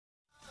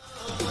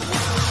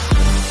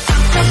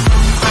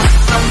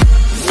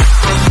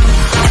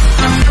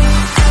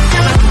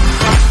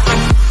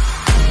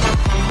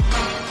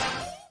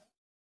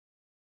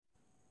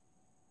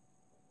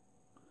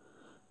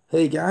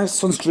Hey guys,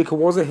 Sunstreaker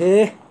Wazza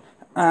here,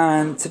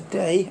 and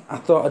today I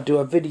thought I'd do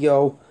a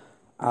video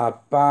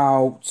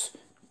about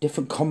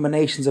different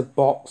combinations of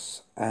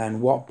bots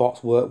and what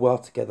bots work well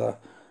together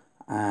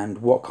and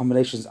what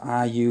combinations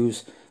I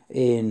use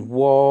in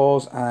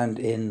wars and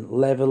in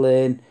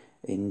leveling,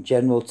 in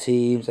general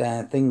teams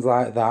and things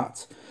like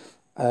that.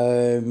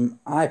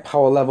 I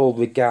power leveled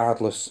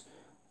regardless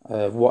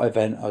of what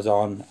event I was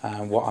on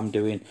and what I'm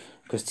doing,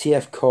 because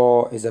TF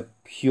Core is a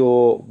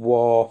pure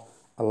war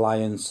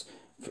alliance.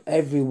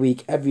 Every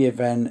week, every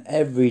event,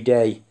 every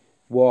day,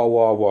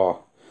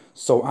 war.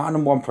 So our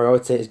number one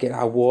priority is getting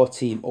our war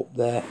team up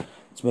there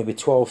to maybe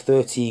 12,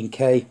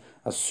 13k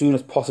as soon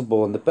as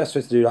possible. And the best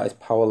way to do that is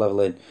power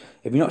leveling.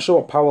 If you're not sure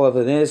what power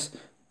leveling is,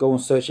 go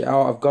and search it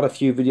out. I've got a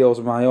few videos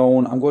of my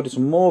own. I'm going to do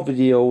some more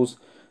videos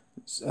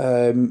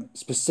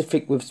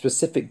specific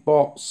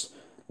bots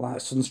like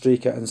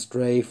Sunstreaker and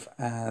Strafe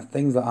and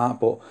things like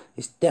that. But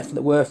it's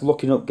definitely worth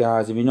looking up,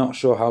 guys, if you're not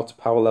sure how to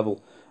power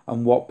level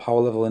and what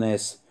power leveling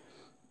is.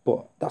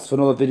 But that's for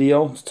another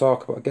video to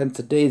talk about. Again,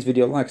 today's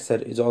video, like I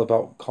said, is all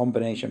about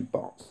combination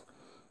bots.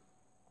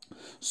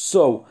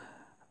 So,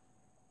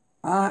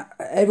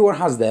 everyone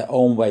has their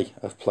own way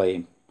of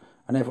playing.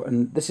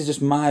 And this is just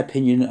my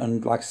opinion.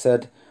 And like I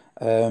said,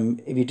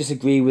 if you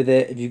disagree with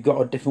it, if you've got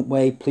a different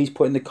way, please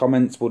put in the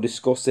comments. We'll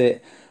discuss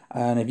it.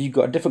 And if you've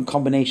got a different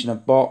combination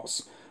of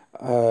bots,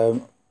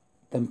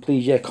 then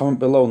please, comment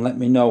below and let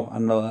me know.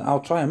 And I'll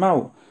try them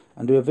out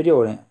and do a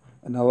video on it.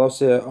 And I'll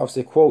also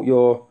obviously quote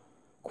your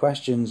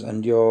questions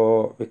and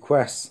your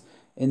requests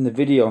in the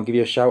video and give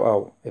you a shout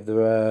out if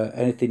there are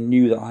anything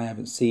new that I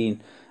haven't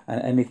seen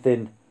and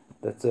anything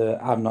that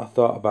I've not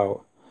thought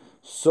about.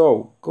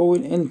 So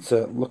going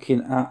into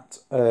looking at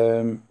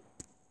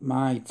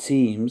my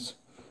teams,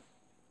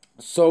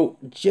 so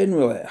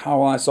generally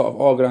how I sort of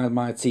organise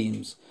my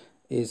teams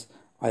is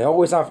I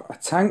always have a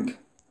tank,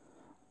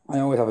 I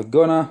always have a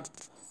gunner,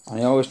 and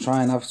I always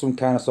try and have some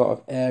kind of sort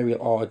of aerial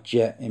or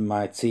jet in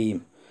my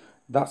team.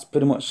 That's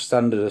pretty much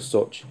standard as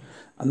such.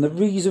 And the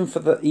reason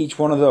for each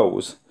one of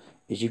those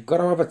is you've got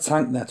to have a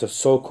tank there to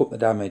soak up the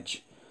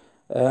damage.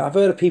 I've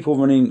heard of people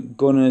running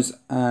gunners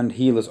and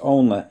healers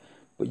only,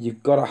 but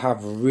you've got to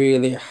have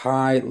really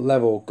high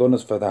level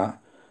gunners for that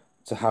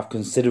to have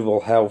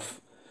considerable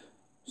health.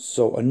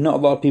 So, and not a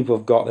lot of people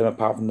have got them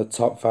apart from the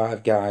top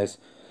 5 guys.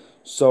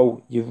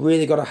 So you've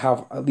really got to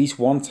have at least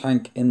one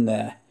tank in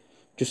there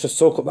just to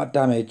soak up that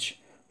damage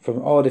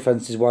from all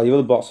defences while your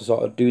other bots are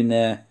sort of doing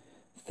their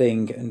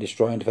thing and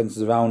destroying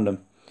defences around them.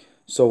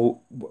 So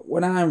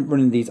when I'm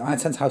running these, I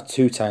tend to have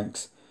 2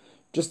 tanks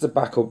just to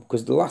back up,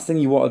 because the last thing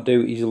you want to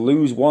do is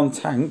lose one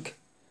tank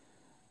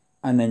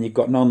and then you've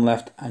got none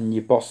left and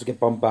your bosses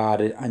get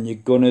bombarded and your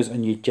gunners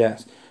and your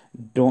jets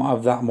don't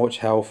have that much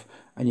health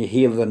and your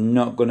healers are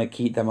not going to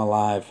keep them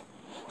alive.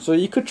 So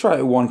you could try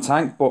it with 1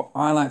 tank, but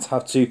I like to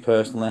have 2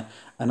 personally,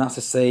 and that's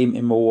the same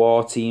in my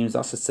war teams,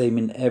 that's the same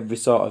in every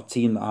sort of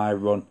team that I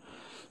run.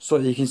 So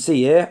you can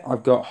see here,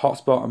 I've got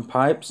Hotspot and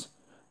Pipes,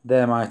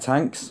 they're my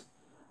tanks.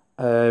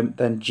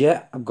 Then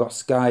Jet, I've got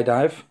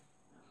Skydive,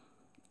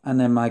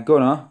 and then my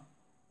gunner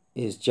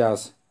is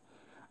Jazz.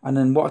 And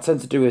then what I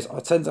tend to do is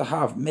I tend to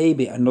have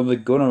maybe another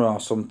gunner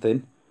or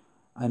something,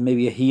 and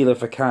maybe a healer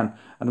if I can.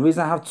 And the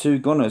reason I have 2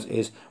 gunners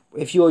is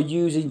if you're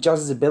using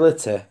Jazz's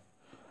ability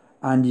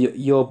and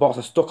your bots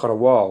are stuck on a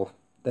wall,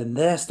 then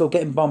they're still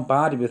getting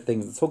bombarded with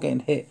things, they're still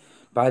getting hit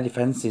by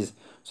defences.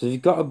 So if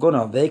you've got a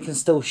gunner, they can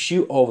still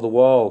shoot over the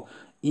wall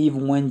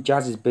even when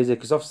Jazz is busy,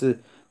 because obviously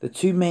the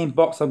 2 main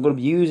bots I'm going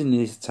to be using in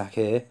this attack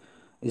here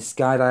is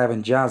Skydive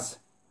and Jazz.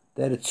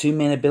 They're the 2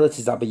 main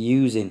abilities that I'll be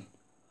using.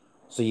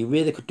 So you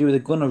really could do with a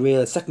gunner,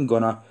 really, a second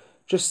gunner,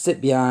 just sit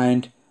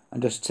behind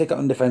and just take out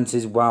on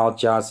defences while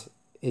Jazz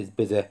is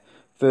busy.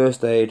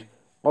 First aid,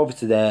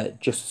 obviously there,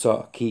 just to sort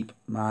of keep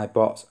my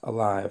bots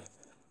alive.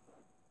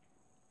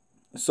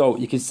 So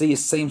you can see the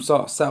same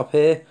sort of setup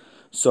here.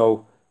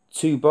 So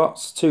 2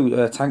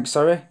 tanks,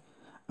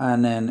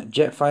 and then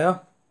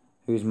Jetfire,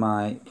 who's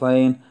my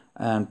plane,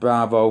 and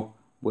Bravo,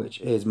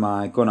 which is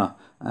my gunner.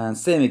 And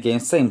same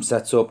again, same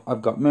setup.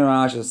 I've got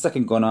Mirage as a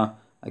second gunner,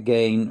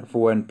 again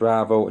for when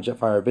Bravo and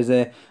Jetfire are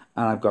busy, and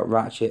I've got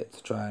Ratchet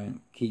to try and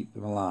keep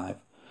them alive.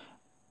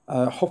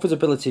 Huffer's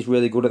ability is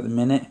really good at the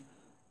minute,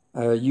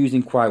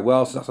 using quite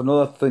well, so that's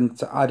another thing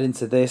to add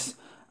into this.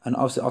 And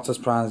obviously Otto's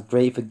Prime is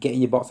great for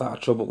getting your bots out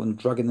of trouble and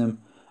dragging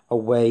them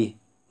away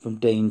from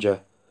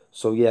danger.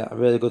 So yeah, a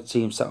really good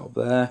team setup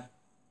there.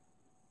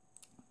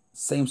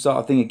 Same sort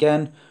of thing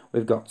again.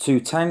 We've got 2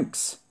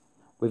 tanks.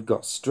 We've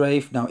got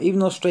Strafe. Now,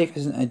 even though Strafe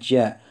isn't a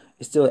jet,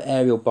 it's still an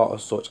aerial bot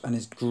as such, and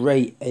it's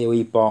great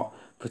AoE bot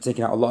for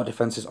taking out a lot of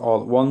defences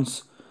all at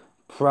once.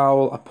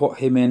 Prowl, I put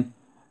him in.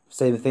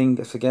 Same thing,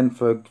 that's again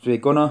for a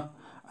gunner.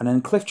 And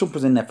then Cliff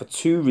Jumper's in there for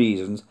 2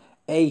 reasons.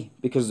 A,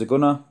 because of the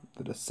gunner,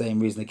 for the same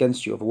reason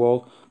against you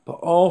overall. But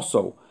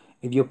also,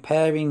 if you're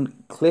pairing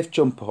Cliff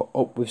Jumper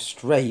up with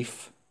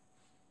Strafe,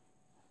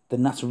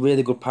 then that's a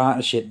really good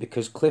partnership,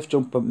 because Cliff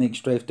Jumper makes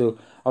Strafe do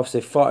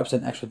obviously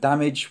 40% extra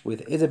damage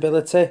with his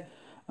ability,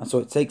 and so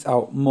it takes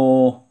out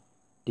more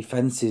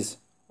defences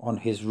on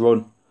his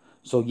run.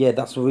 So yeah,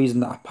 that's the reason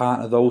that I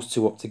partner those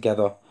two up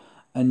together.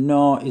 And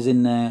Gnaw is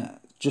in there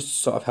just to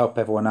sort of help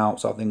everyone out,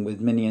 sort of thing with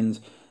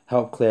minions,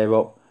 help clear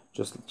up,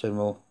 just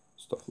general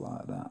stuff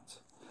like that.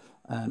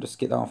 And just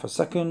get that on for a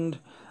second.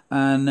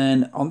 And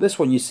then on this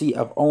one, you see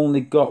I've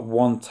only got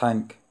one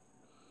tank.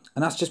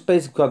 And that's just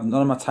basically because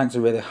none of my tanks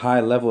are really high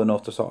level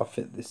enough to sort of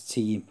fit this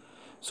team.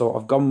 So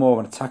I've gone more of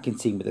an attacking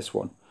team with this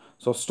one.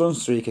 So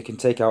Stunstreaker can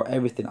take out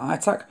everything. I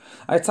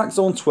attack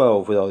zone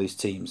 12 with all these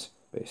teams,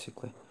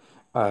 basically.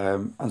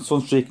 And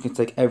Sunstreaker can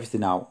take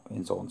everything out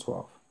in zone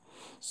 12.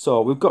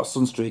 So we've got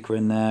Sunstreaker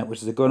in there,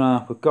 which is a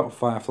gunner. We've got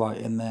Firefly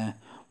in there.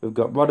 We've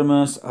got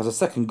Rodimus as a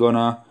second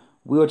gunner.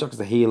 Wheeljack as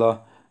a healer.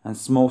 And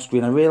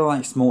Smokescreen. I really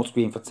like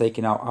Smokescreen for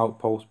taking out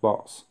outpost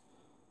bots.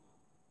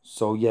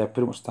 So yeah,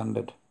 pretty much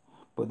standard.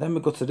 But then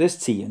we go to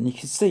this team, and you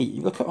can see,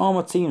 you look at all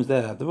my teams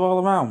there, they're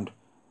all around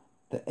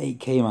the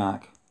 8k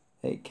mark.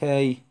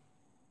 8k,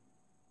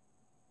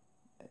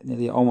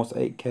 nearly almost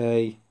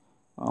 8k,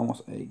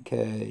 almost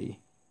 8k,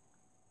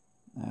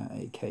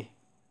 8k.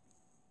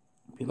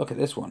 If you look at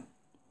this one,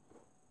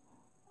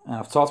 and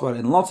I've talked about it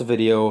in lots of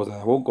videos,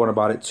 I won't go on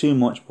about it too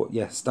much, but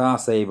yeah, Star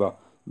Saber,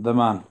 the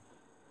man.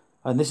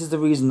 And this is the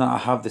reason that I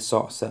have this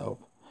sort of setup.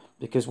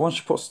 Because once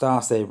you put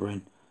Star Saber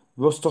in,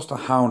 Rust Dust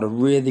and Hound are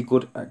really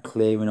good at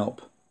clearing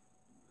up.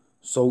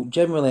 So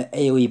generally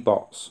AoE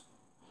bots.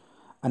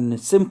 And then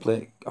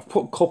simply, I've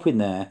put Cup in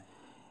there.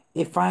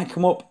 If I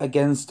come up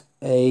against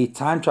a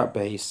time trap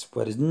base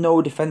where there's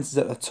no defences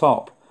at the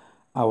top,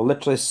 I will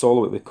literally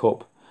solo it with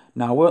Cup.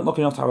 Now I weren't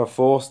lucky enough to have a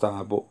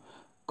 4-star, but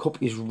Cup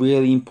is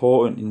really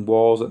important in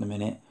wars at the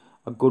minute.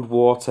 A good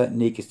war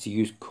technique is to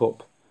use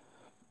Cup.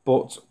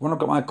 But when I've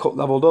got my Cup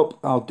leveled up,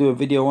 I'll do a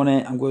video on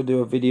it. I'm going to do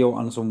a video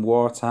on some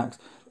war attacks.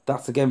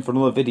 That's again for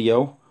another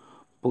video.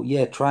 But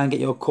yeah, try and get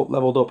your Cup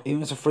leveled up.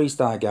 Even if it's a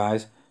 3-star,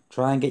 guys,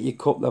 try and get your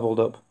Cup leveled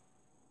up.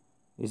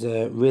 It's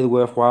really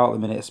worthwhile at the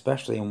minute,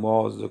 especially in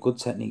wars. It's a good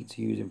technique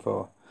to use him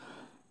for.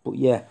 But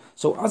yeah,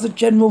 so as a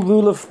general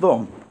rule of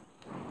thumb,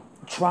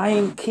 try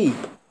and keep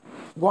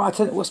what I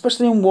tend,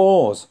 especially in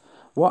wars,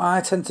 what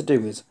I tend to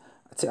do is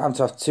I tend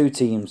to have two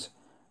teams.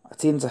 I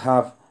tend to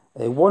have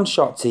a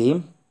one-shot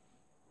team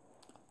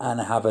and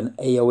I have an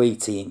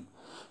AoE team.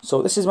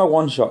 So this is my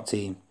one-shot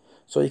team.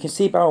 So you can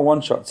see by my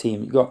one-shot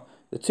team, you've got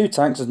the two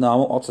tanks as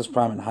normal, Optimus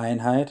Prime and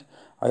Ironhide.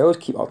 I always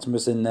keep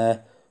Optimus in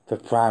there for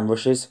prime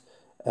rushes.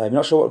 If you're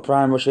not sure what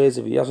prime rush is,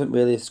 if you haven't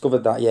really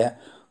discovered that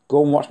yet,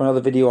 go and watch my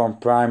other video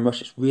on prime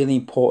rush. It's really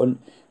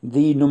important.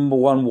 The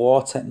 #1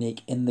 war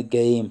technique in the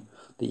game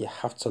that you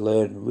have to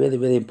learn. Really,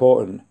 really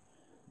important.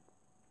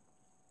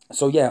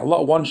 So yeah, a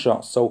lot of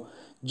one-shots. So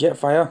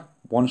Jetfire,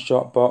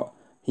 one-shot bot.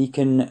 He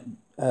can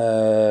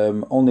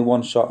only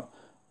one-shot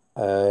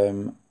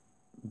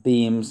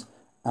beams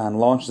and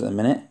launches at the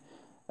minute.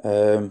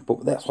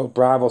 But that's what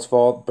Bravo's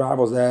for.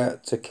 Bravo's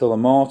there to kill the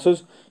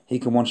mortars. He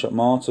can one-shot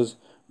mortars.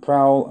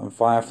 Prowl and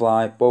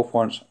Firefly, both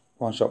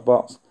one-shot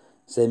bots.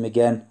 Same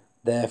again,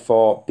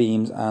 therefore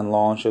beams and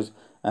launchers.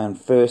 And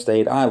First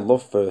Aid, I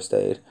love First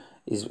Aid.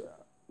 He's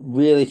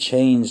really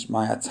changed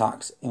my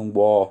attacks in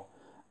war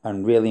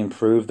and really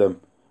improved them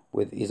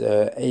with his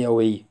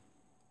AoE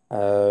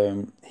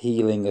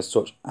healing as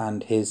such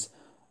and his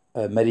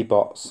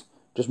Medibots.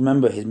 Just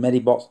remember, his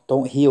Medibots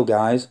don't heal,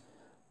 guys.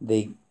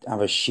 They have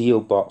a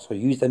shield bot, so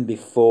use them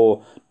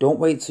before. Don't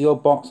wait till your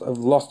bots have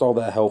lost all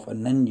their health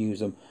and then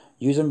use them.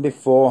 Use them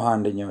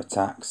beforehand in your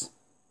attacks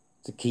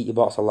to keep your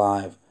bots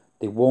alive.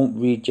 They won't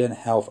regen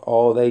health.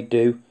 All they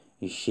do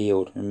is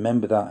shield.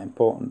 Remember that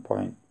important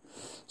point.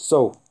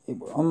 So,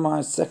 on my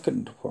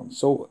second one,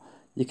 so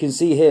you can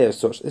see here,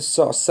 such this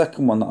sort of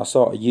second one that I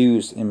sort of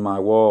use in my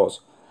wars.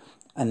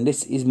 And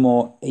this is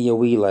more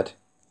AoE led.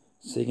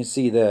 So you can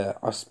see there,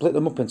 I've split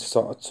them up into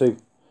sort of two.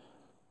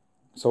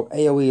 So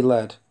AoE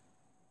led,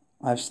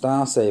 I have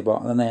Star Saber,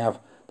 and then I have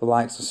the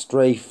likes of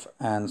Strafe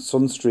and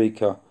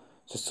Sunstreaker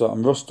to sort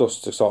of Rust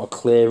Dust to sort of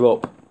clear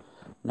up.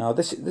 Now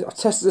this, I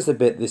tested this a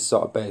bit, this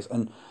sort of base,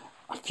 and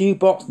a few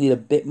bots need a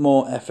bit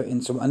more effort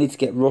into them. I need to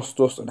get Rust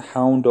Dust and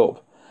Hound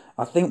up.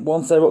 I think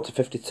once they're up to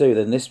 52,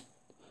 then this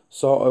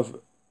sort of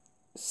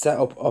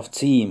setup of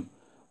team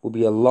will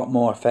be a lot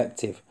more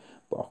effective.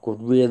 But I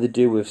could really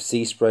do with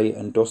Sea Spray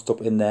and Dust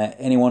Up in there.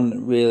 Anyone that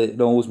really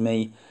knows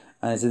me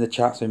and is in the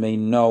chats with me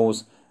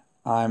knows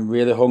I'm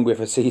really hungry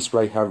for Sea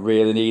Spray. I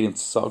really need him to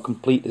sort of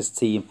complete this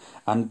team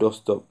and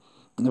Dust Up.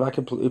 And if I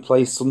can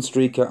replace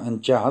Sunstreaker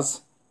and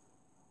Jazz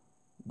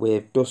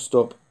with Dust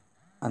Up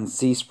and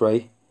Sea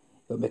Spray,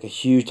 it'll make a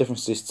huge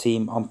difference to this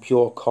team on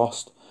pure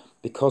cost.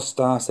 Because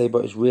Star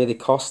Saber is really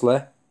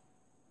costly,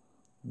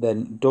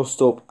 then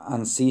Dust Up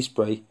and Sea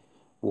Spray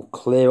will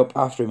clear up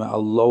after him at a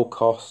low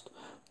cost.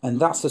 And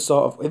that's the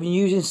sort of, if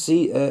you're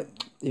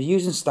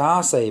using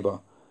Star Saber,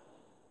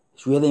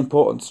 it's really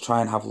important to try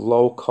and have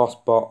low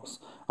cost bots.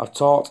 I've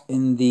talked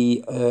in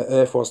the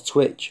Earthwars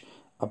Twitch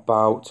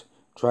about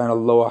trying to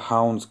lower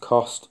Hound's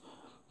cost,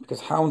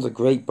 because Hound's a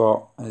great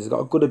bot and he's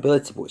got a good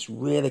ability, but it's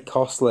really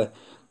costly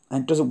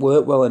and it doesn't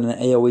work well in an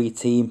AoE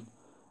team,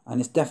 and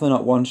it's definitely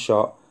not one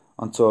shot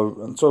until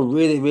a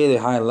really, really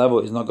high level.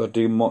 It's not going to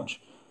do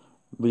much.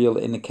 real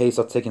in the case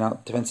of taking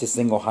out defences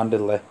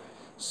single-handedly.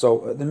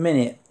 So at the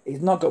minute,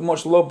 he's not got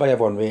much love by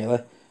everyone really.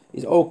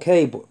 He's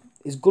okay, but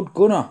he's a good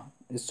gunner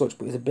as such,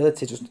 but his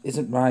ability just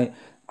isn't right.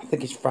 I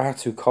think it's far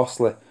too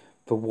costly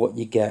for what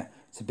you get.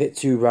 It's a bit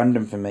too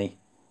random for me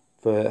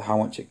for how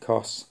much it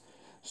costs.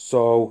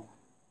 So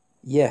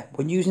yeah,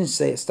 when using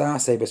say Star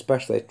Saber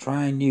especially,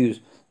 try and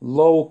use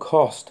low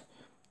cost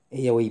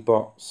AoE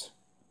bots.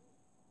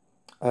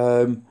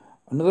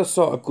 Another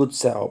sort of good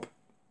setup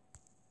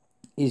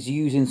is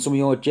using some of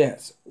your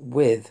jets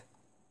with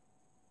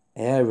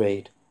air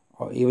raid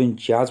or even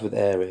Jazz with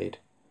air raid.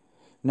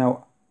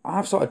 Now,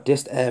 I've sort of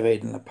dissed air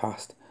raid in the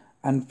past,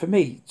 and for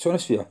me, to be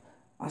honest with you,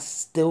 I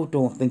still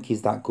don't think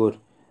he's that good.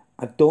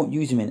 I don't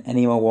use him in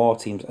any of my war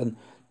teams, and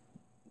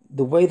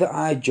the way that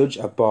I judge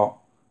a bot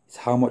is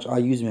how much I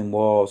use him in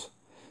wars.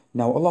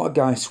 Now, a lot of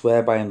guys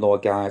swear by him, lower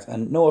guys,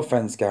 and no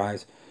offense,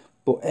 guys,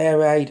 but air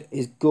raid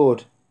is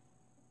good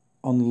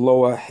on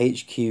lower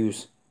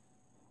HQs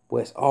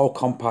where it's all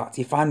compact.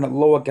 You find that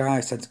lower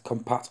guys tend to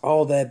compact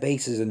all their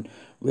bases and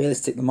really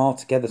stick them all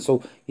together.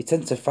 So you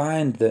tend to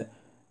find that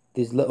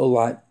there's little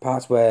like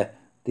parts where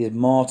there's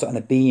mortar and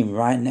a beam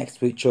right next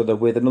to each other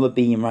with another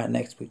beam right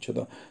next to each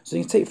other. So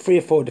you can take 3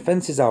 or 4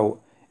 defences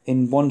out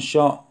in one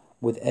shot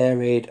with air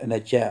raid and a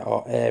jet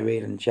or air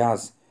raid and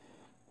Jazz.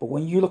 But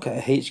when you look at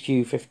a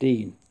HQ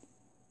 15,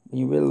 when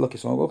you really look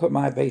at something, look at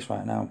my base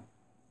right now.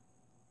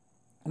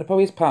 And there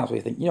probably is parts where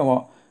you think, you know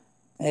what,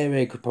 air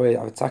raid could probably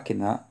have attacking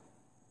that.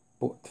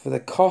 But for the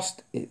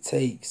cost it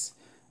takes,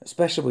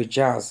 especially with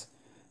Jazz,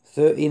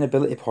 13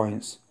 ability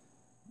points,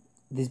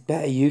 there's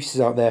better uses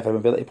out there for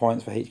ability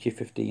points for HQ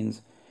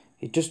 15s.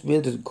 It just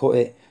really doesn't cut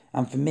it.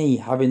 And for me,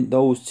 having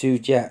those 2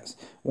 jets,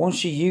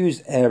 once you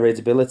use air raid's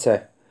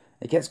ability,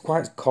 it gets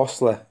quite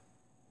costly.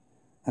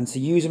 And to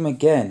use them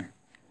again,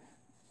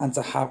 and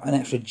to have an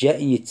extra jet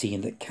in your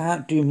team that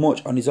can't do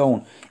much on his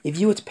own. If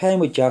you were to pair him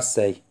with Jazz,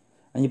 say,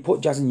 and you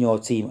put Jazz in your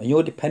team, and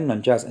you're dependent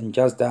on Jazz, and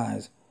Jazz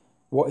dies,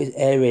 what is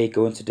air raid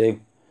going to do?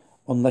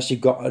 Unless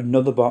you've got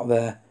another bot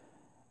there.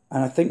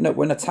 And I think that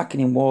when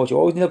attacking in wars, you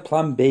always need a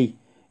plan B.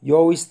 You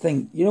always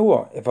think, you know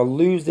what, if I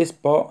lose this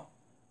bot,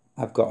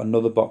 I've got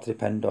another bot to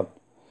depend on.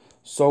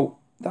 So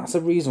that's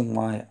a reason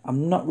why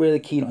I'm not really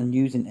keen on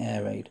using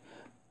air raid.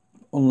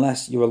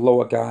 Unless you're a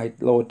lower guy,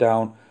 lower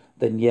down,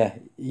 then yeah,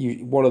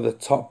 you one of the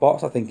top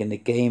bots I think in the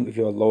game if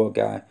you're a lower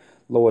guy,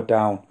 lower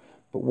down.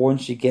 But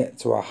once you get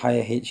to a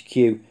higher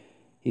HQ,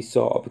 he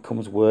sort of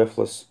becomes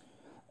worthless.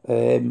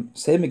 Same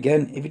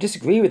again, if you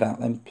disagree with that,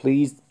 then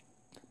please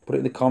put it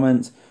in the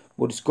comments.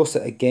 We'll discuss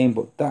it again,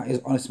 but that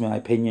is honestly my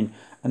opinion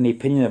and the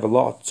opinion of a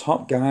lot of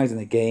top guys in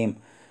the game.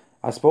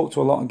 I spoke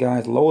to a lot of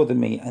guys lower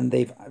than me and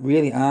they've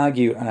really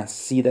argued and I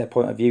see their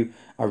point of view,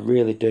 I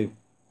really do.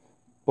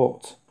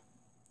 But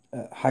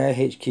higher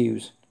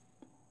HQs,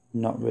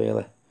 not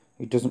really.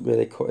 It doesn't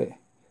really cut it.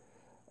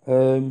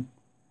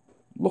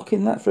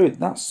 Looking that through,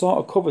 that sort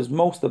of covers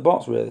most of the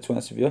bots really, to be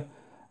honest with you,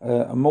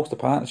 and most of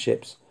the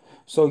partnerships.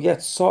 So yeah,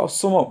 to sort of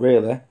sum up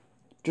really,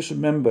 just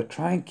remember,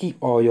 try and keep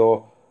all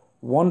your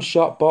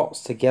one-shot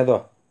bots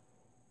together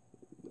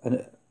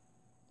and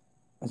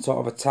sort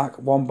of attack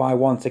one by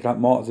one, taking out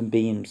mortars and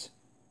beams.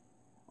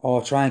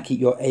 Or try and keep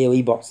your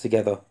AoE bots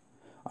together.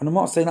 And I'm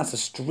not saying that's a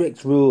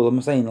strict rule, I'm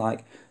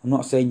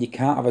not saying you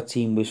can't have a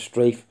team with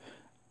Strafe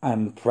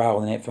and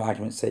Prowl in it for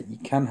argument's sake. You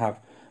can have.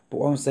 But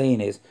what I'm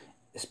saying is,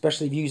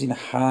 especially if you're using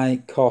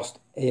high cost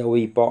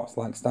AoE bots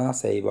like Star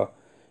Saber,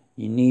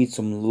 you need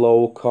some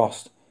low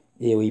cost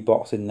AoE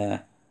bots in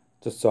there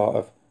to sort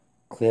of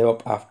clear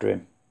up after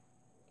him.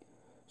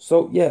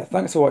 So yeah,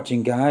 thanks for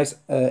watching guys.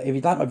 If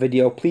you like my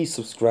video, please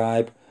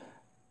subscribe.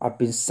 I've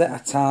been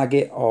set a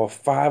target of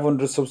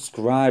 500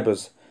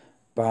 subscribers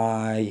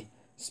by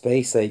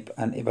Space Ape,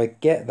 and if I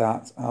get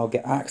that, I'll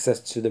get access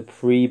to the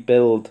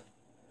pre-build,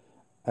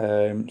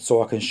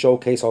 so I can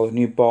showcase all the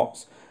new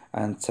bots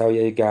and tell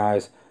you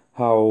guys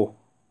how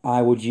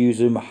I would use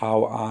them,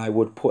 how I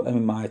would put them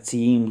in my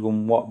teams,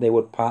 and what they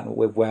would partner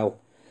with well.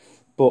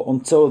 But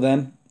until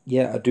then,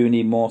 yeah, I do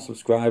need more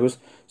subscribers.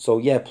 So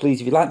yeah,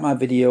 please, if you like my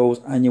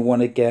videos and you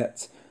want to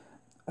get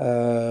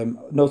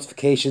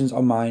notifications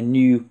on my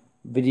new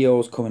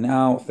videos coming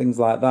out, things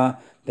like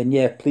that, then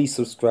yeah, please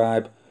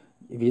subscribe.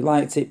 If you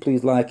liked it,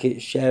 please like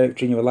it, share it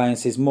between your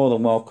alliances, more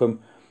than welcome.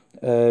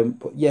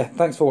 But yeah,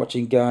 thanks for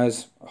watching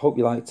guys, I hope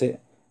you liked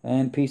it,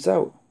 and peace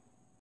out.